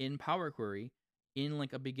in Power Query in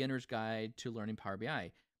like a beginner's guide to learning Power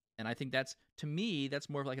BI. And I think to me, that's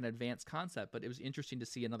more of like an advanced concept, but it was interesting to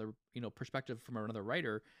see another, perspective from another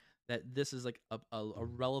writer that this is like a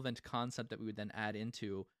relevant concept that we would then add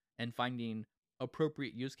into and finding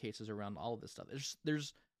appropriate use cases around all of this stuff.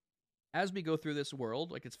 There's as we go through this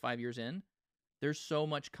world, like it's 5 years in, there's so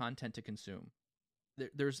much content to consume.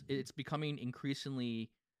 It's becoming increasingly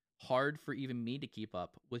hard for even me to keep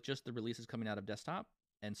up with just the releases coming out of desktop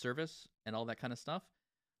and service and all that kind of stuff.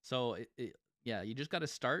 So yeah, you just got to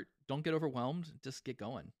start. Don't get overwhelmed. Just get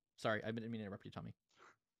going. Sorry, I didn't mean to interrupt you, Tommy.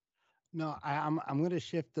 No, I'm going to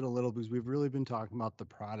shift it a little because we've really been talking about the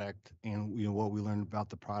product and what we learned about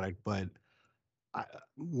the product. But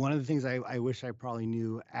one of the things I wish I probably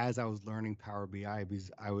knew as I was learning Power BI,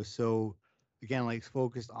 because I was so, again, like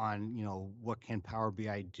focused on what can Power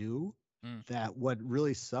BI do, that what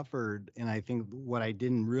really suffered, and I think what I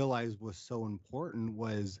didn't realize was so important,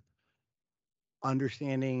 was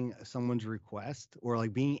understanding someone's request, or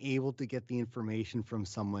like being able to get the information from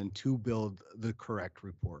someone to build the correct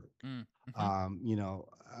report.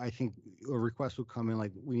 I think a request would come in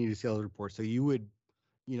like, we need a sales report. So you would,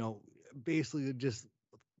 basically just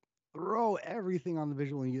throw everything on the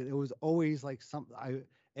visual. And it was always like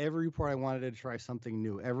every report I wanted to try something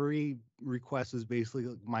new. Every request was basically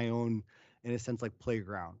like my own, in a sense, like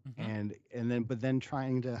playground. But then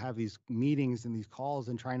trying to have these meetings and these calls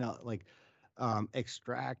and trying to like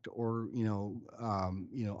extract or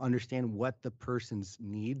understand what the person's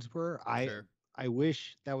needs were. Sure. I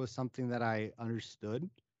wish that was something that I understood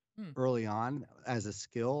early on as a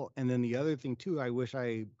skill. And then the other thing too, I wish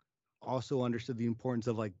I also understood the importance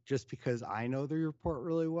of, like, just because I know the report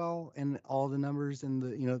really well and all the numbers and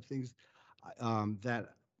the things,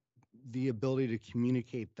 that the ability to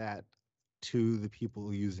communicate that to the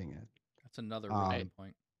people using it. That's another really good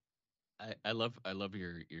point. I love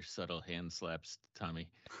your subtle hand slaps, Tommy.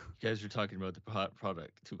 You guys are talking about the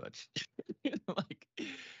product too much.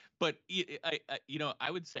 But I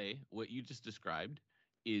would say what you just described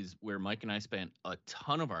is where Mike and I spent a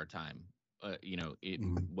ton of our time.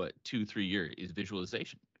 What 2-3 years is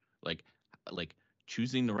visualization, like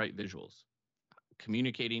choosing the right visuals,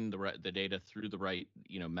 communicating the data through the right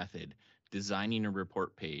method, designing a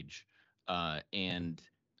report page, and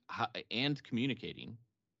communicating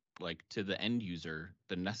like to the end user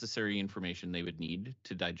the necessary information they would need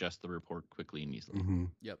to digest the report quickly and easily.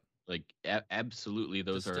 Yep. Like absolutely,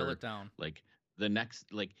 those Distill are it down. like the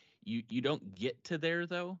next, like you don't get to there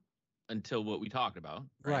though until what we talked about,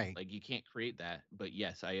 right? Like you can't create that. But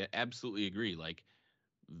yes, I absolutely agree. Like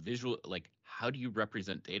visual, like how do you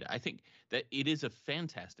represent data? I think that it is a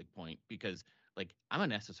fantastic point because like I'm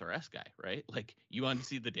an SSRS guy, right? Like you want to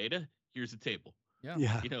see the data, here's a table.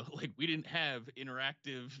 Yeah. Like we didn't have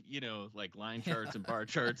interactive, like line charts and bar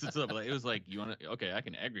charts and stuff. Like it was like, you want to, okay, I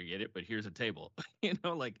can aggregate it, but here's a table,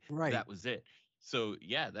 that was it. So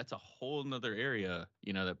yeah, that's a whole nother area,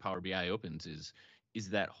 that Power BI opens is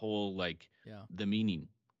that whole, like the meaning,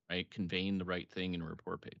 right? Conveying the right thing in a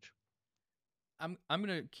report page. I'm going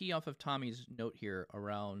to key off of Tommy's note here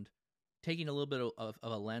around taking a little bit of a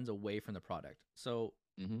lens away from the product. So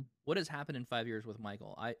what has happened in 5 years with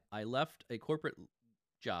Michael? I left a corporate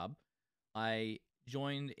job. I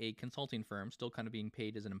joined a consulting firm, still kind of being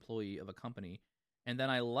paid as an employee of a company. And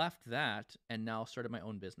then I left that and now started my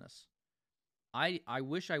own business. I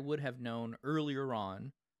wish I would have known earlier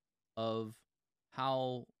on of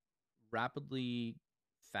how rapidly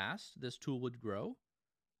fast this tool would grow.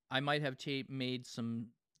 I might have made some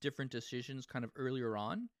different decisions kind of earlier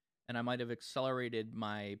on, and I might have accelerated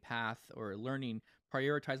my path or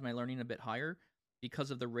prioritized my learning a bit higher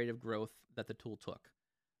because of the rate of growth that the tool took.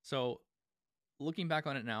 So looking back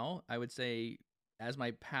on it now, I would say as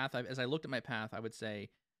I looked at my path, I would say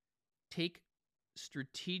take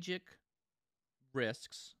strategic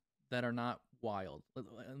risks that are not wild.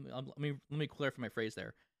 Let me clarify my phrase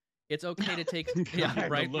there. it's okay to take Yeah, yeah,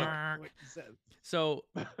 right. look. What you said. So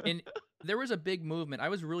there was a big movement. I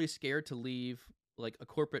was really scared to leave like a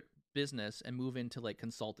corporate business and move into like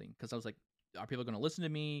consulting because I was like, are people going to listen to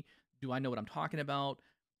me? Do I know what I'm talking about?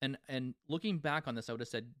 And looking back on this, I would have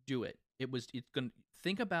said, do it. It's going to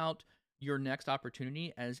think about your next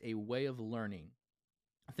opportunity as a way of learning.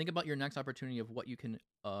 Think about your next opportunity of what you can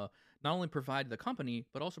not only provide the company,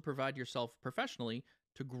 but also provide yourself professionally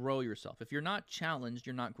to grow yourself. If you're not challenged,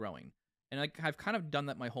 you're not growing. And I've kind of done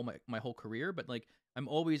that my whole career, but like I'm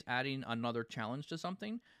always adding another challenge to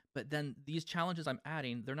something. But then these challenges I'm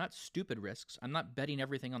adding, they're not stupid risks. I'm not betting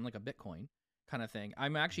everything on like a Bitcoin kind of thing.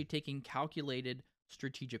 I'm actually taking calculated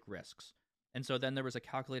strategic risks. And so then there was a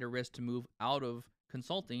calculated risk to move out of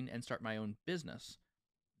consulting and start my own business.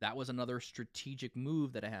 That was another strategic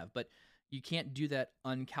move that I have. But you can't do that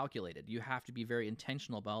uncalculated. You have to be very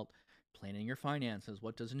intentional about planning your finances.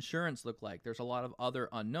 What does insurance look like? There's a lot of other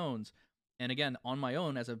unknowns. And again, on my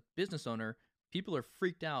own as a business owner, people are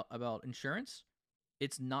freaked out about insurance.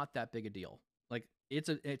 It's not that big a deal. Like it's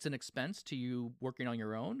an expense to you working on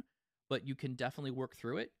your own, but you can definitely work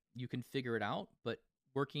through it. You can figure it out. But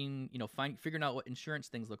working, figuring out what insurance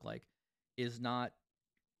things look like it's not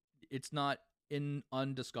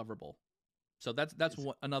undiscoverable. So that's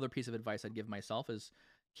another piece of advice I'd give myself is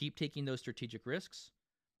keep taking those strategic risks.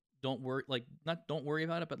 Don't worry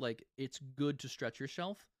about it, but like it's good to stretch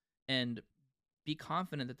yourself and be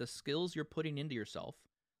confident that the skills you're putting into yourself,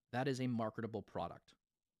 that is a marketable product.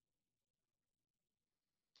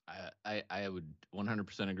 I would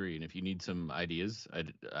 100% agree. And if you need some ideas,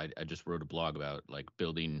 I just wrote a blog about like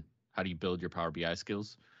how do you build your Power BI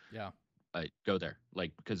skills? Yeah. Go there.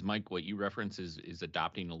 Like, because Mike, what you reference is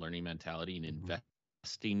adopting a learning mentality and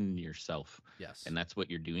investing in yourself. Yes. And that's what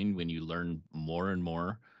you're doing when you learn more and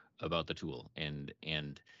more about the tool. And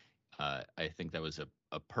I think that was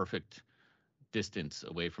a perfect distance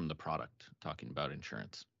away from the product talking about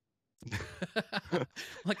insurance.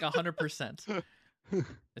 Like 100%.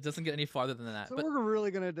 It doesn't get any farther than that. So but we're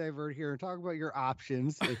really going to divert here and talk about your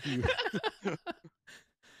options. If you,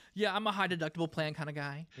 yeah, I'm a high deductible plan kind of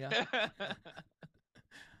guy. Yeah.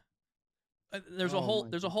 There's a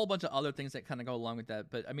whole bunch of other things that kind of go along with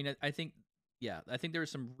that. But I mean, I think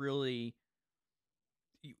there's some really.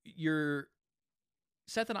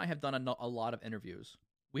 Seth and I have done a lot of interviews.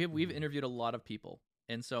 We've interviewed a lot of people,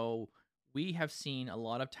 and so we have seen a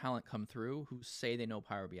lot of talent come through who say they know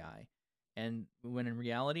Power BI. And when in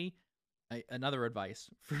reality, another advice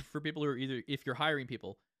for people who are if you're hiring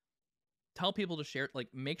people, tell people to share, like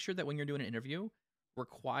make sure that when you're doing an interview,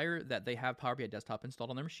 require that they have Power BI Desktop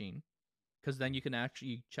installed on their machine, because then you can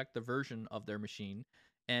actually check the version of their machine.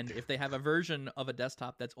 And if they have a version of a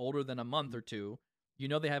desktop that's older than a month or two,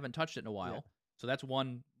 they haven't touched it in a while. Yeah. So that's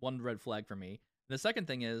one red flag for me. The second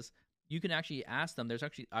thing is you can actually ask them.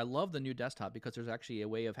 I love the new desktop because there's actually a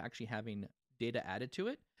way of actually having data added to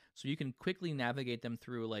it. So you can quickly navigate them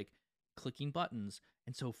through like clicking buttons.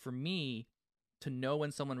 And so for me to know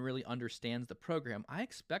when someone really understands the program, I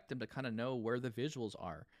expect them to kind of know where the visuals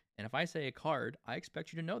are. And if I say a card, I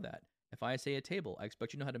expect you to know that. If I say a table, I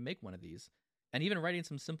expect you to know how to make one of these. And even writing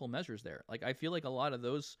some simple measures there. Like I feel like a lot of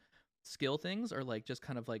those skill things are like just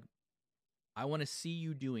kind of like, I want to see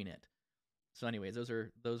you doing it. So anyways, those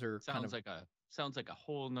are sounds like a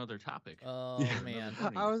whole nother topic. Oh man.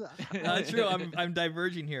 True. I'm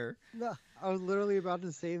diverging here. No, I was literally about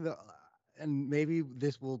to say and maybe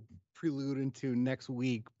this will prelude into next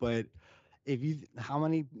week, but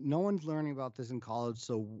no one's learning about this in college.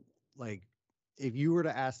 So like, if you were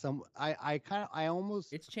to ask I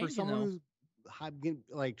almost, it's changing, for someone who's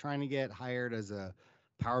like trying to get hired as a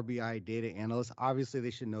Power BI data analyst, obviously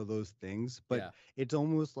they should know those things, but it's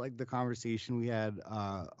almost like the conversation we had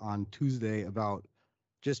on Tuesday about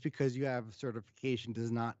just because you have certification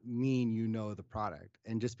does not mean you know the product.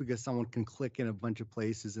 And just because someone can click in a bunch of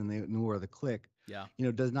places and they know where to click,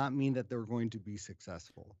 does not mean that they're going to be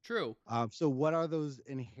successful. True. So what are those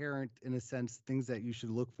inherent, in a sense, things that you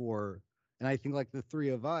should look for? And I think like the three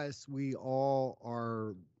of us, we all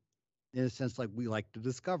are, in a sense, like we like to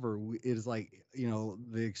discover. It is like, the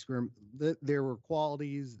experiment, there were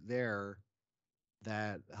qualities there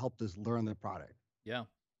that helped us learn the product. Yeah.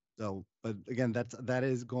 So, but again, that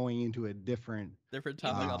is going into a different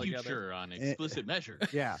topic altogether. Future on explicit measure.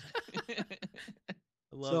 Yeah.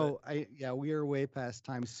 We are way past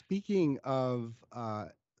time. Speaking of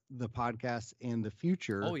the podcast and the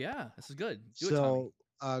future. Oh yeah, this is good.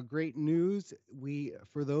 Great news.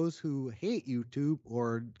 For those who hate YouTube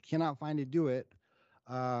or cannot find it,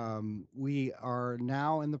 We are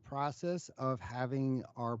now in the process of having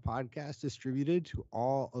our podcast distributed to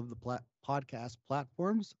all of the podcast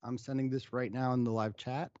platforms. I'm sending this right now in the live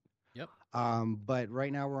chat. Yep. But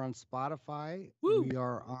right now we're on Spotify. Woo! We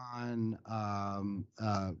are on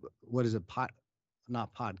what is it?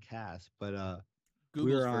 Not podcast, but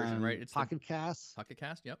Google's we're version, on right? It's Pocket Cast, Pocket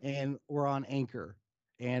Cast. Yep. and we're on Anchor,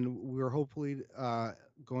 and we're hopefully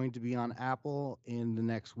going to be on Apple in the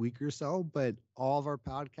next week or so. But all of our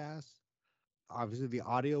podcasts, obviously the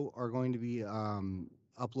audio, are going to be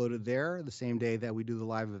uploaded there the same day that we do the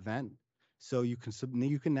live event. So you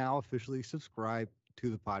can now officially subscribe to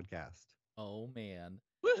the podcast. Oh man.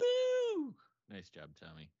 Woohoo! Nice job,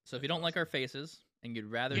 Tommy. So if you don't like our faces and you'd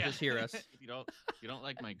rather just hear us, if you don't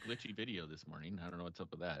like my glitchy video this morning, I don't know what's up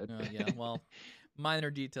with that. yeah, well, minor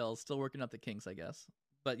details, still working out the kinks, I guess.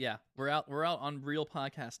 But yeah, we're out on real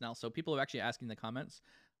podcasts now. So people are actually asking in the comments,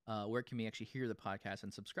 where can we actually hear the podcast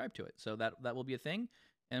and subscribe to it? So that will be a thing,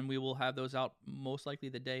 and we will have those out most likely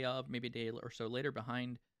the day of, maybe a day or so later,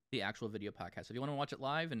 behind the actual video podcast. If you want to watch it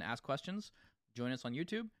live and ask questions, join us on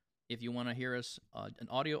YouTube. If you want to hear us an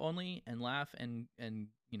audio only and laugh and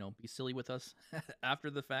be silly with us after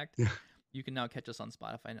the fact, you can now catch us on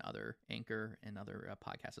Spotify and other Anchor and other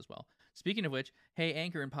podcasts as well. Speaking of which, hey,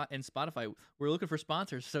 Anchor and Spotify, we're looking for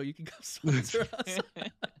sponsors, so you can come sponsor us.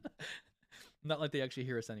 Not like they actually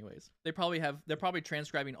hear us anyways. They're probably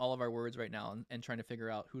transcribing all of our words right now and trying to figure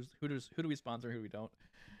out who do we sponsor, who we don't.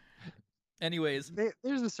 Anyways,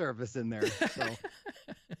 there's a service in there. So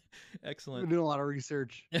excellent. We're doing a lot of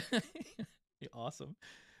research. Awesome.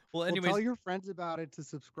 Well, anyways, tell your friends about it to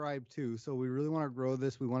subscribe too. So we really want to grow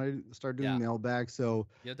this. We want to start doing mailbags. So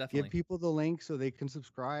yeah, definitely give people the link so they can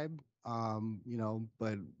subscribe. But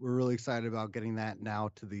we're really excited about getting that now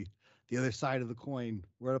to the other side of the coin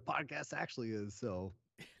where the podcast actually is. So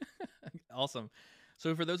awesome.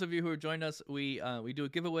 So for those of you who have joined us, we do a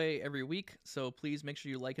giveaway every week. So please make sure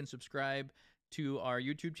you like and subscribe to our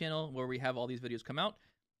YouTube channel where we have all these videos come out.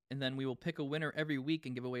 And then we will pick a winner every week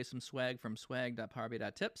and give away some swag from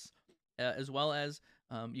swag.powerba.tips, as well as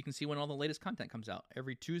you can see when all the latest content comes out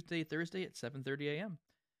every Tuesday, Thursday at 7:30 a.m.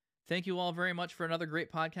 Thank you all very much for another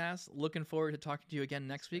great podcast. Looking forward to talking to you again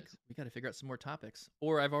next week. We got to figure out some more topics,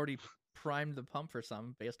 or I've already primed the pump for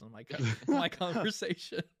some based on my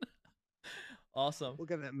conversation. Awesome. We'll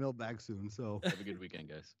get that mailbag soon. So have a good weekend,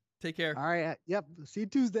 guys. Take care. All right. Yep. See you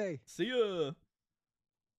Tuesday. See ya.